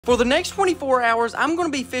For the next 24 hours, I'm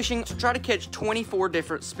going to be fishing to try to catch 24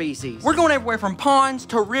 different species. We're going everywhere from ponds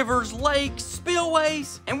to rivers, lakes,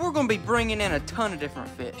 spillways, and we're going to be bringing in a ton of different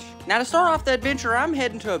fish. Now to start off the adventure, I'm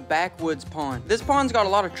heading to a backwoods pond. This pond's got a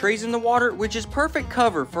lot of trees in the water, which is perfect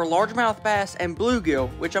cover for largemouth bass and bluegill,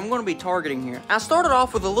 which I'm going to be targeting here. I started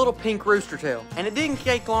off with a little pink rooster tail, and it didn't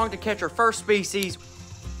take long to catch our first species.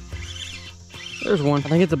 There's one. I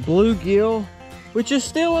think it's a bluegill, which is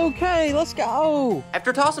still okay. Let's go.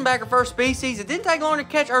 After tossing back our first species, it didn't take long to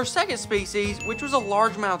catch our second species, which was a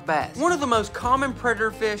largemouth bass. One of the most common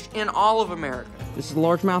predator fish in all of America. This is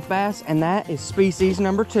largemouth bass, and that is species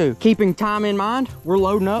number 2. Keeping time in mind, we're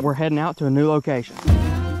loading up. We're heading out to a new location.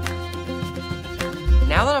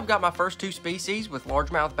 Now that I've got my first 2 species with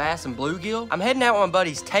largemouth bass and bluegill, I'm heading out with my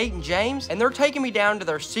buddies Tate and James, and they're taking me down to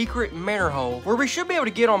their secret minnow hole, where we should be able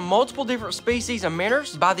to get on multiple different species of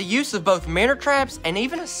minnows by the use of both minnow traps and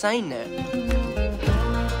even a seine net.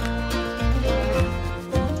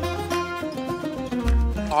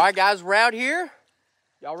 All right, guys, we're out here.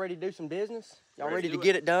 Y'all ready to do some business? Y'all ready to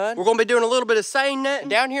get it done? We're gonna be doing a little bit of seine netting.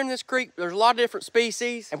 Down here in this creek, there's a lot of different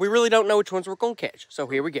species, and we really don't know which ones we're gonna catch. So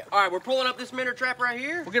here we go. All right, we're pulling up this minnow trap right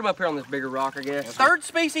here. We'll get them up here on this bigger rock, I guess. Third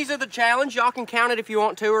species of the challenge. Y'all can count it if you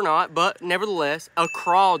want to or not, but nevertheless, a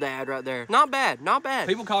crawdad right there. Not bad, not bad.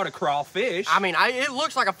 People call it a crawfish. I mean, it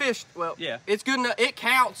looks like a fish. Well, yeah, it's good enough. It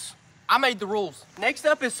counts. I made the rules. Next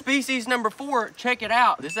up is species number 4. Check it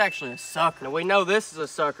out. This is actually a sucker. Now, we know this is a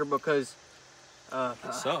sucker because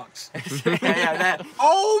it sucks. Yeah, that.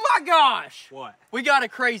 Oh my gosh! What? We got a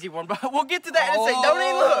crazy one, but we'll get to that in a second. Don't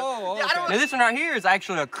even look. Okay. Now this one right here is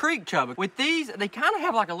actually a creek chub. With these, they kind of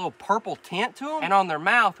have like a little purple tint to them, and on their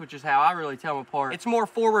mouth, which is how I really tell them apart, it's more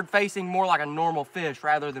forward-facing, more like a normal fish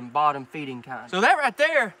rather than bottom-feeding kind. So that right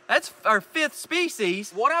there, that's our 5th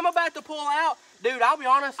species. What I'm about to pull out, dude, I'll be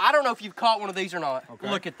honest, I don't know if you've caught one of these or not. Okay.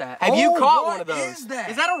 Look at that. Have you caught one of those? What is that?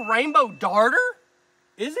 Is that a rainbow darter?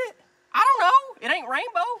 Is it? I don't know. It ain't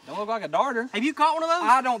rainbow. Don't look like a darter. Have you caught one of those?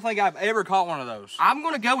 I don't think I've ever caught one of those. I'm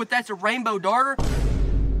gonna go with that's a rainbow darter.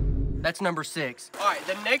 That's number 6. All right,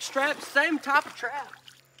 the next trap, same type of trap.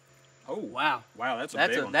 Oh, wow. Wow, that's a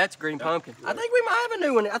big one. That's green pumpkin. I think we might have a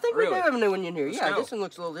new one. I think we do have a new one in here. Yeah, this one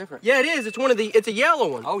looks a little different. Yeah, it is. It's a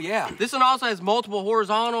yellow one. Oh, yeah. This one also has multiple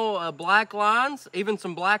horizontal black lines, even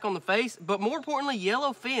some black on the face, but more importantly,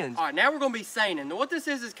 yellow fins. All right, now we're gonna be seining. Now, what this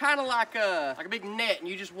is kind of like a big net, and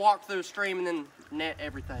you just walk through a stream and then net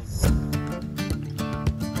everything. You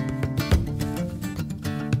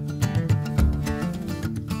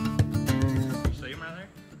see him right there?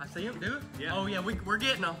 I see him. Do it? Yeah. Oh, yeah, we're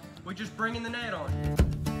getting them. We're just bringing the net on.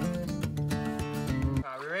 All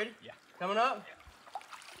right, we ready? Yeah. Coming up? Yeah.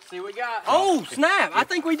 See what we got. Oh, snap. I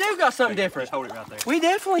think we do got something different. Just hold it right there. We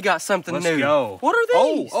definitely got something new. Let's go. What are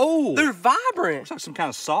these? Oh. They're vibrant. Looks like some kind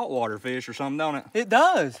of saltwater fish or something, don't it? It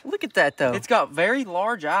does. Look at that, though. It's got very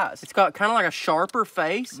large eyes. It's got kind of like a sharper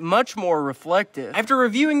face, much more reflective. After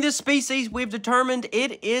reviewing this species, we've determined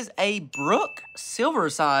it is a brook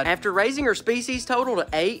silverside. After raising our species total to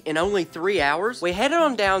 8 in only 3 hours, we headed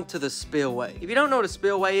on down to the spillway. If you don't know what a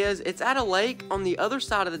spillway is, it's at a lake on the other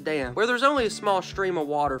side of the dam where there's only a small stream of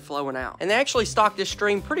water flowing out. And they actually stock this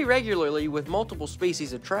stream pretty regularly with multiple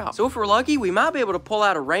species of trout. So if we're lucky, we might be able to pull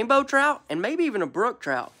out a rainbow trout and maybe even a brook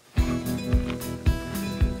trout. This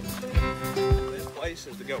place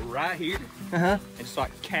is to go right here and just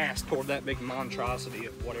like cast toward that big monstrosity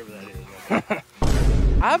of whatever that is.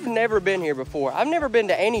 I've never been here before. I've never been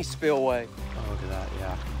to any spillway. Oh, look at that,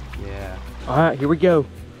 yeah. Yeah. All right, here we go.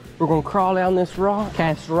 We're gonna crawl down this rock,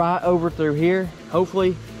 cast right over through here,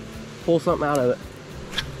 hopefully pull something out of it.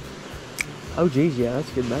 Oh geez, yeah, that's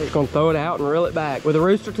good bait. Gonna throw it out and reel it back. With a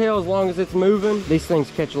rooster tail, as long as it's moving, these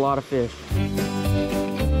things catch a lot of fish.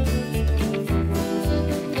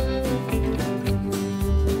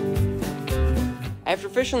 After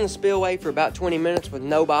fishing the spillway for about 20 minutes with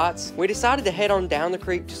no bites, we decided to head on down the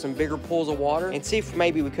creek to some bigger pools of water and see if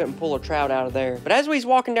maybe we couldn't pull a trout out of there. But as we was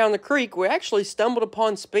walking down the creek, we actually stumbled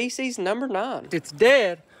upon species number 9. It's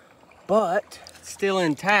dead, but still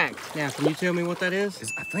intact. Now, can you tell me what that is?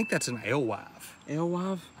 I think that's an alewife.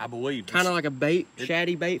 Alewife? I believe. Kind of like a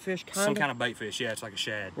shaddy bait fish, kind of? Some kind of bait fish, yeah, it's like a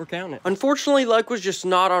shad. We're counting it. Unfortunately, luck was just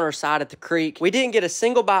not on our side at the creek. We didn't get a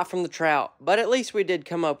single bite from the trout, but at least we did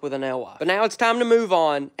come up with an alewife. But now it's time to move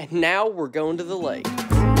on, and now we're going to the lake.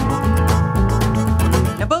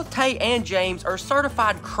 Now, both Tate and James are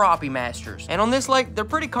certified crappie masters, and on this lake, they're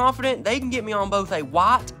pretty confident they can get me on both a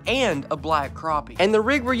white and a black crappie. And the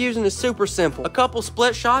rig we're using is super simple. A couple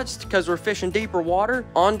split shots because we're fishing deeper water,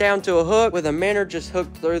 on down to a hook with a minnow just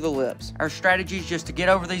hooked through the lips. Our strategy is just to get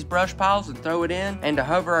over these brush piles and throw it in, and to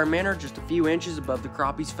hover our minnow just a few inches above the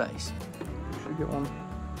crappie's face. Should get one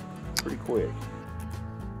pretty quick.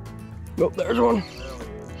 Oh, there's one.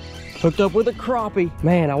 Hooked up with a crappie.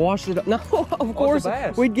 Man, I washed it up. No, of course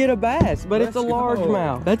we'd get a bass, but it's a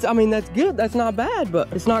largemouth. That's, I mean, that's good. That's not bad,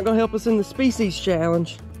 but it's not gonna help us in the species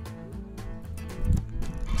challenge.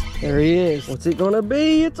 There he is. What's it gonna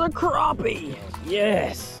be? It's a crappie.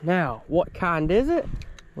 Yes. Now, what kind is it?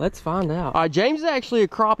 Let's find out. All right, James is actually a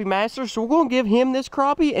crappie master, so we're gonna give him this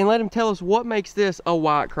crappie and let him tell us what makes this a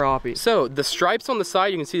white crappie. So the stripes on the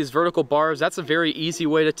side, you can see these vertical bars. That's a very easy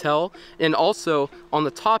way to tell. And also on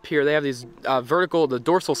the top here, they have these the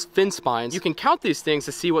dorsal fin spines. You can count these things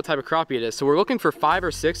to see what type of crappie it is. So we're looking for 5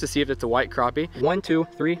 or 6 to see if it's a white crappie. 1, 2,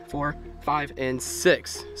 3, 4, 5, and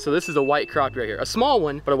 6. So this is a white crappie right here. A small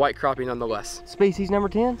one, but a white crappie nonetheless. Species number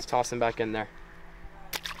 10. Let's toss him back in there.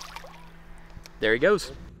 There he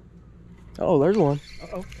goes. Oh, there's one.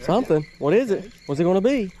 Uh-oh. Something. What is it? What's it gonna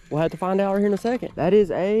be? We'll have to find out right here in a second. That is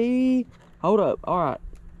a, hold up, all right.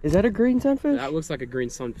 Is that a green sunfish? That looks like a green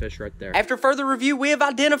sunfish right there. After further review, we have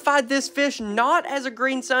identified this fish not as a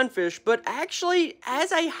green sunfish, but actually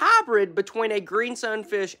as a hybrid between a green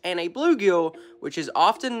sunfish and a bluegill, which is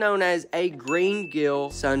often known as a green gill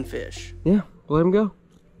sunfish. Yeah, let him go.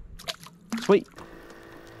 Sweet.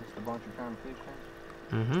 Just a bunch of trying to fish.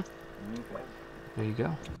 Mm-hmm. There you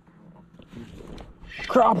go.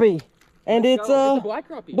 Crappie. And it's a black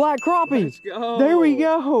crappie. Black crappie. Let's go. There we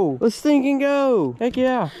go. Let's stinking go. Heck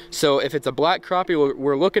yeah. So if it's a black crappie,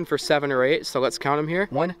 we're looking for 7 or 8. So let's count them here.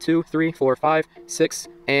 1, 2, 3, 4, 5, 6,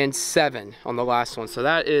 and 7 on the last one. So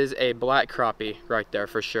that is a black crappie right there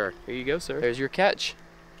for sure. Here you go, sir. There's your catch.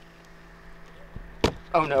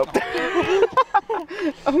 Oh no.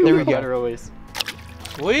 There we go. Better always.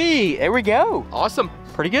 Sweet. There we go. Awesome.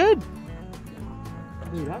 Pretty good.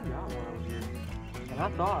 Dude, I've got one over here. And I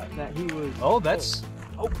thought that he was. Oh, that's.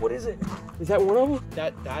 Oh, what is it? Is that one of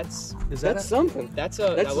them? That's something. That's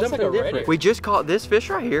that looks something like a different. reddish. We just caught this fish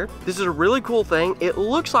right here. This is a really cool thing. It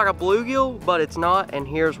looks like a bluegill, but it's not, and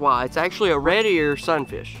here's why. It's actually a red ear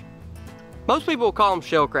sunfish. Most people will call them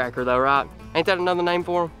shell cracker though, right? Ain't that another name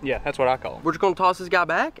for them? Yeah, that's what I call them. We're just gonna toss this guy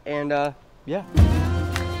back, and yeah.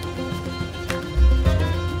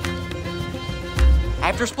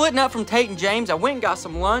 After splitting up from Tate and James, I went and got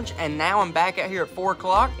some lunch, and now I'm back out here at 4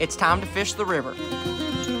 o'clock. It's time to fish the river.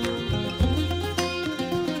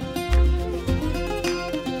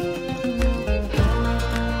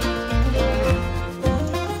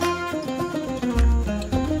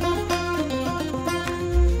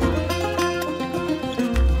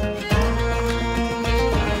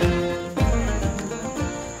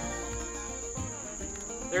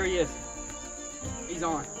 There he is. He's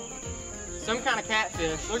on. Some kind of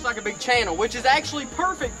catfish. Looks like a big channel, which is actually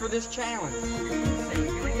perfect for this challenge.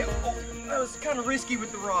 Here we go. Oh, that was kind of risky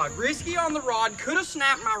with the rod. Risky on the rod. Could have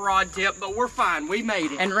snapped my rod tip, but we're fine. We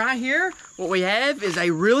made it. And right here, what we have is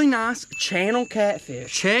a really nice channel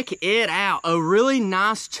catfish. Check it out. A really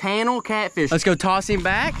nice channel catfish. Let's go toss him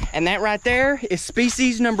back. And that right there is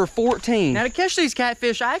species number 14. Now to catch these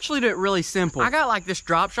catfish, I actually do it really simple. I got like this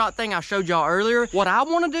drop shot thing I showed y'all earlier. What I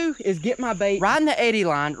want to do is get my bait right in the eddy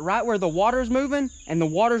line, right where the water's moving and the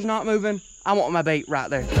water's not moving. I want my bait right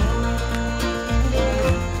there. Right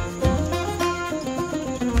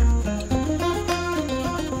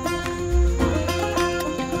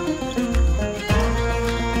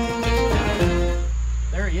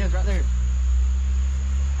there.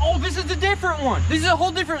 Oh, this is a different one. This is a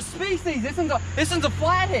whole different species. This one's a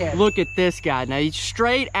flathead. Look at this guy. Now,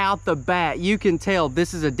 straight out the bat, you can tell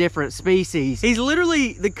this is a different species. He's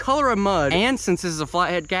literally the color of mud. And since this is a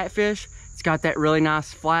flathead catfish, it's got that really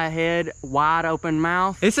nice flathead, wide open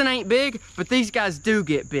mouth. This one ain't big, but these guys do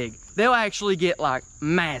get big. They'll actually get like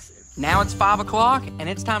massive. Now it's 5 o'clock and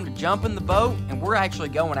it's time to jump in the boat and we're actually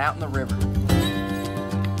going out in the river.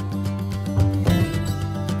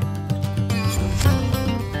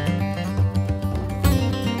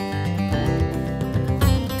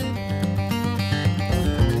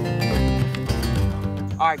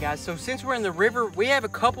 All right, guys, so since we're in the river, we have a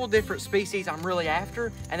couple different species I'm really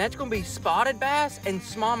after, and that's gonna be spotted bass and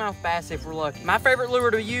smallmouth bass if we're lucky. My favorite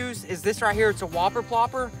lure to use is this right here. It's a whopper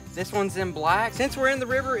plopper. This one's in black. Since we're in the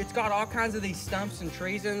river, it's got all kinds of these stumps and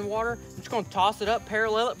trees in the water. I'm just gonna toss it up,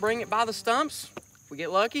 parallel it, bring it by the stumps. If we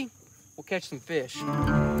get lucky, we'll catch some fish.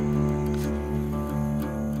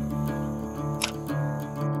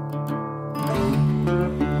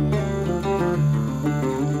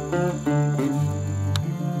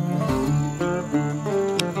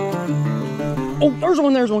 there's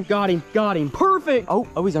one. Got him. Perfect.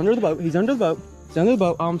 Oh, he's under the boat. He's under the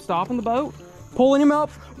boat. I'm stopping the boat, pulling him up.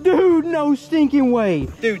 Dude, no stinking way.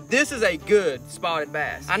 Dude, this is a good spotted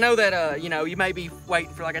bass. I know that, you know, you may be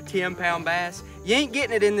waiting for like a 10-pound bass. You ain't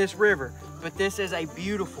getting it in this river, but this is a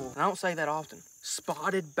beautiful, and I don't say that often,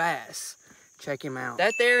 spotted bass. Check him out.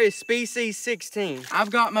 That there is species 16. I've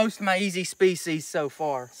got most of my easy species so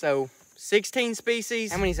far. So 16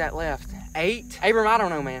 species. How many's that left? 8? Abram, I don't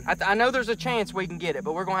know, man. I know there's a chance we can get it,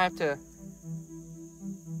 but we're gonna have to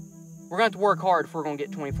work hard if we're gonna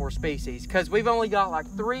get 24 species, because we've only got like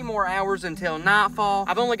 3 more hours until nightfall.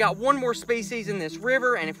 I've only got 1 more species in this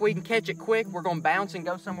river, and if we can catch it quick, we're gonna bounce and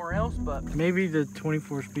go somewhere else. But maybe the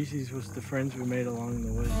 24 species was the friends we made along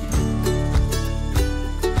the way.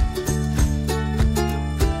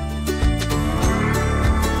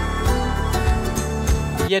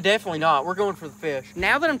 yeah, definitely not. We're going for the fish.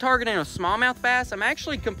 Now that I'm targeting a smallmouth bass, I'm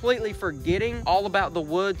actually completely forgetting all about the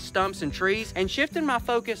wood, stumps, and trees and shifting my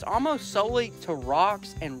focus almost solely to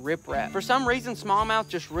rocks and riprap. For some reason, smallmouth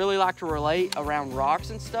just really like to relate around rocks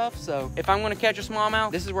and stuff. So if I'm gonna catch a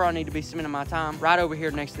smallmouth, this is where I need to be spending my time, right over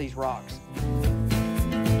here next to these rocks.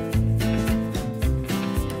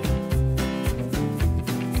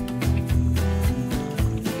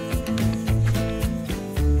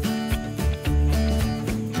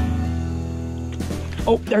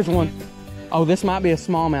 Oh, there's one. Oh, this might be a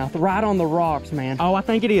smallmouth. Right on the rocks, man. Oh, I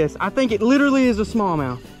think it is. I think it literally is a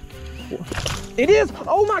smallmouth. It is.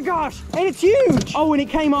 Oh my gosh. And it's huge. Oh, and it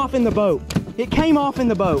came off in the boat. It came off in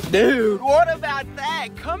the boat. Dude, what about that?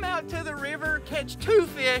 Come out to the river, catch 2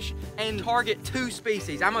 fish, and target 2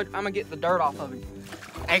 species. I'm gonna get the dirt off of him.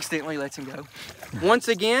 Accidentally lets him go. Once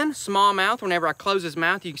again, smallmouth. Whenever I close his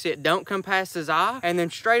mouth, you can see it don't come past his eye. And then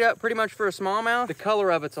straight up, pretty much for a smallmouth, the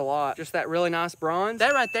color of it's a lot. Just that really nice bronze.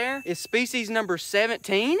 That right there is species number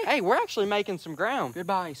 17. Hey, we're actually making some ground.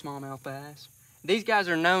 Goodbye, smallmouth bass. These guys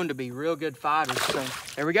are known to be real good fighters. So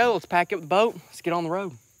there we go. Let's pack up the boat. Let's get on the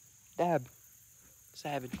road. Dab.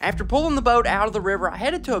 Savage. After pulling the boat out of the river, I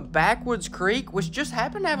headed to a backwoods creek, which just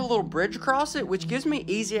happened to have a little bridge across it, which gives me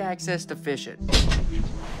easy access to fish it.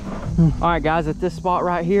 All right, guys, at this spot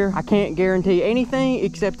right here, I can't guarantee anything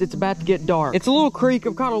except it's about to get dark. It's a little creek.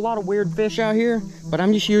 I've caught a lot of weird fish out here, but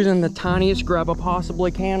I'm just using the tiniest grub I possibly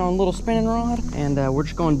can on a little spinning rod, and we're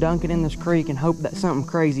just going to dunk it in this creek and hope that something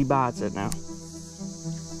crazy bites it now.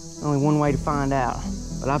 Only one way to find out,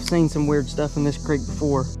 but I've seen some weird stuff in this creek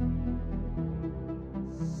before.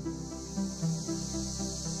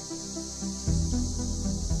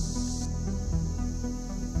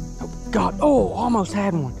 God, oh, almost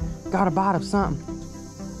had one. Got a bite of something.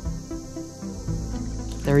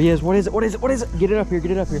 There he is. What is it? What is it? What is it? Get it up here.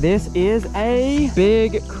 Get it up here. This is a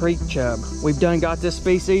big creek chub. We've done got this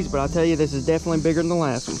species, but I'll tell you, this is definitely bigger than the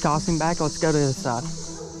last one. Toss him back. Let's go to the other side.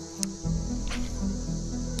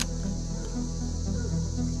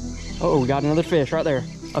 Oh, we got another fish right there.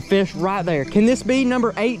 A fish right there. Can this be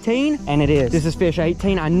number 18? And it is. This is fish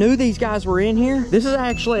 18. I knew these guys were in here. This is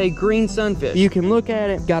actually a green sunfish. You can look at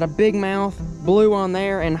it. Got a big mouth, blue on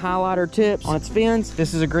there, and highlighter tips on its fins.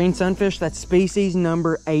 This is a green sunfish. That's species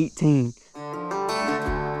number 18.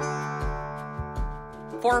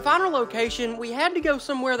 For our final location, we had to go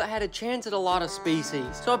somewhere that had a chance at a lot of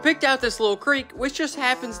species. So I picked out this little creek, which just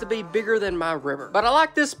happens to be bigger than my river. But I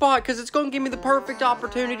like this spot because it's going to give me the perfect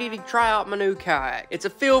opportunity to try out my new kayak. It's a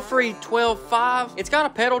feel-free 12.5. It's got a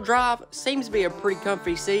pedal drive, seems to be a pretty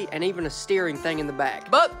comfy seat, and even a steering thing in the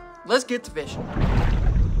back. But let's get to fishing.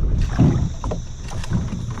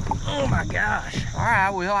 Oh my gosh. All right,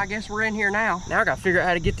 well, I guess we're in here now. Now I gotta figure out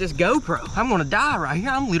how to get this GoPro. I'm gonna die right here.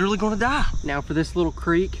 I'm literally gonna die. Now for this little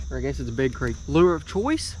creek, or I guess it's a big creek. Lure of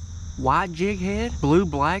choice, white jig head, blue,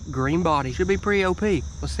 black, green body. Should be pretty OP.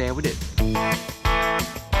 Let's see how we did.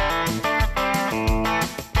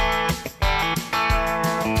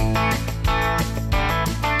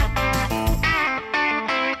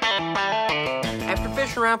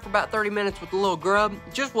 Around for about 30 minutes with the little grub,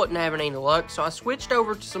 just wasn't having any luck, so I switched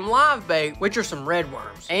over to some live bait, which are some red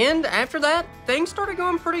worms. And after that, things started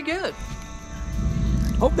going pretty good.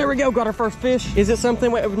 Oh, there we go, got our first fish. Is it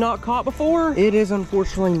something we've not caught before? It is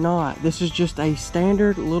unfortunately not. This is just a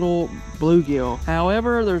standard little bluegill.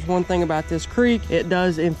 However, there's one thing about this creek. It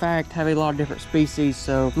does, in fact, have a lot of different species,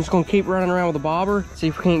 so I'm just gonna keep running around with a bobber, see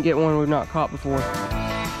if we can't get one we've not caught before.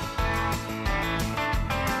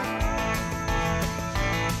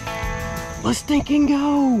 Let's stinking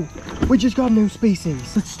go. We just got a new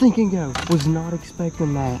species. Let's stinking go. Was not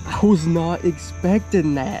expecting that. I was not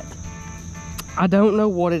expecting that. I don't know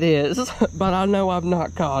what it is, but I know I've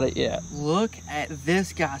not caught it yet. Look at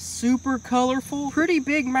this guy, super colorful, pretty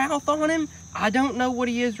big mouth on him. I don't know what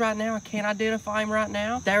he is right now. I can't identify him right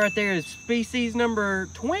now. That right there is species number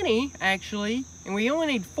 20, actually. And we only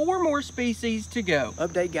need 4 more species to go.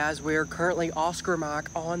 Update, guys, we are currently Oscar Mike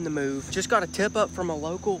on the move. Just got a tip up from a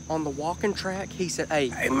local on the walking track. He said,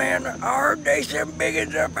 hey man, I heard they some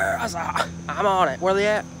biggins up there. I said, I'm on it. Where they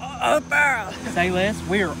at? Up there. Say less,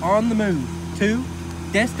 we are on the move to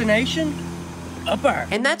destination up there.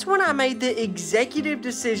 And that's when I made the executive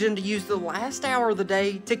decision to use the last hour of the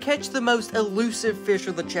day to catch the most elusive fish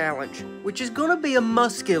of the challenge, which is gonna be a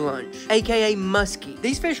muskie lunch, aka muskie.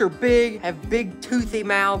 These fish are big, have big toothy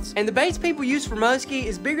mouths, and the baits people use for muskie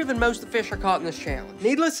is bigger than most of the fish I caught in this challenge.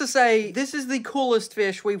 Needless to say, this is the coolest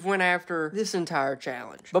fish we've went after this entire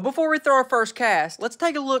challenge. But before we throw our first cast, let's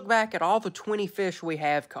take a look back at all the 20 fish we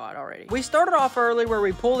have caught already. We started off early where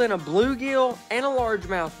we pulled in a bluegill and a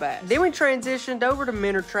largemouth bass. Then we transitioned over to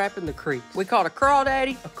minnow trap in the creek. We caught a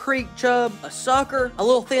crawdaddy, a creek chub, a sucker, a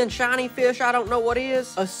little thin shiny fish I don't know what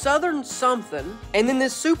is, a southern something, and then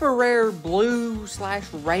this super rare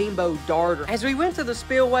blue/rainbow darter. As we went to the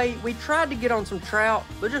spillway, we tried to get on some trout,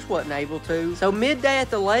 but just wasn't able to. So midday at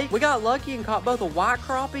the lake, we got lucky and caught both a white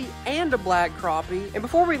crappie and a black crappie. And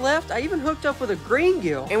before we left, I even hooked up with a green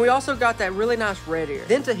gill. And we also got that really nice red ear.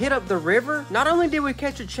 Then to hit up the river, not only did we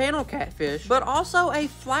catch a channel catfish, but also a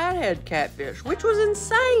flathead catfish, which was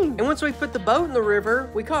insane. And once we put the boat in the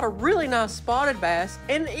river, we caught a really nice spotted bass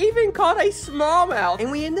and even caught a smallmouth.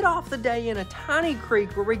 And we ended off the day in a tiny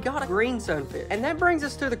creek where we got a green sunfish. And that brings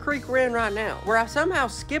us to the creek we're in right now, where I somehow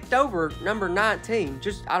skipped over number 19.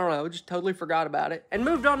 I don't know, just totally forgot about it. And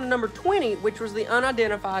moved on to number 20, which was the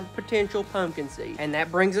unidentified potential pumpkin seed. And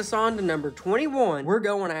that brings us on to number 21. We're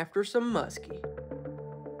going after some muskie.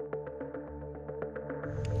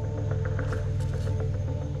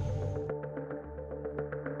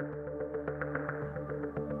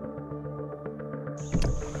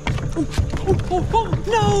 Oh,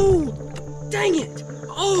 no! Dang it!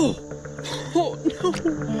 Oh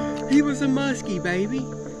no! He was a muskie, baby.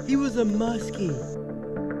 He was a muskie.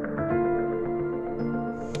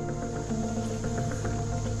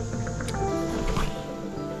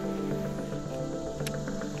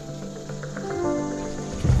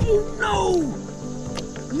 Oh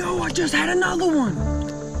no! No, I just had another one.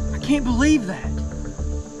 I can't believe that.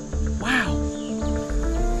 Wow.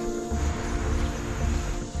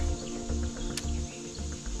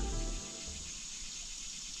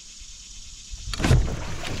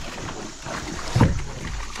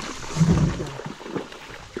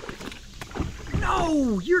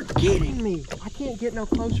 No, you're kidding me. I can't get no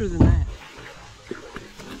closer than that.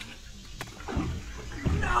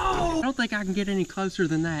 No! I don't think I can get any closer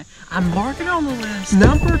than that. I'm marking on the list.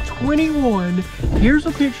 Number 21. Here's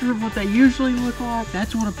a picture of what they usually look like.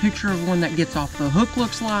 That's what a picture of one that gets off the hook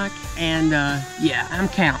looks like. And yeah, I'm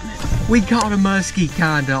counting it. We caught a muskie,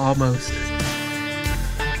 kinda, almost.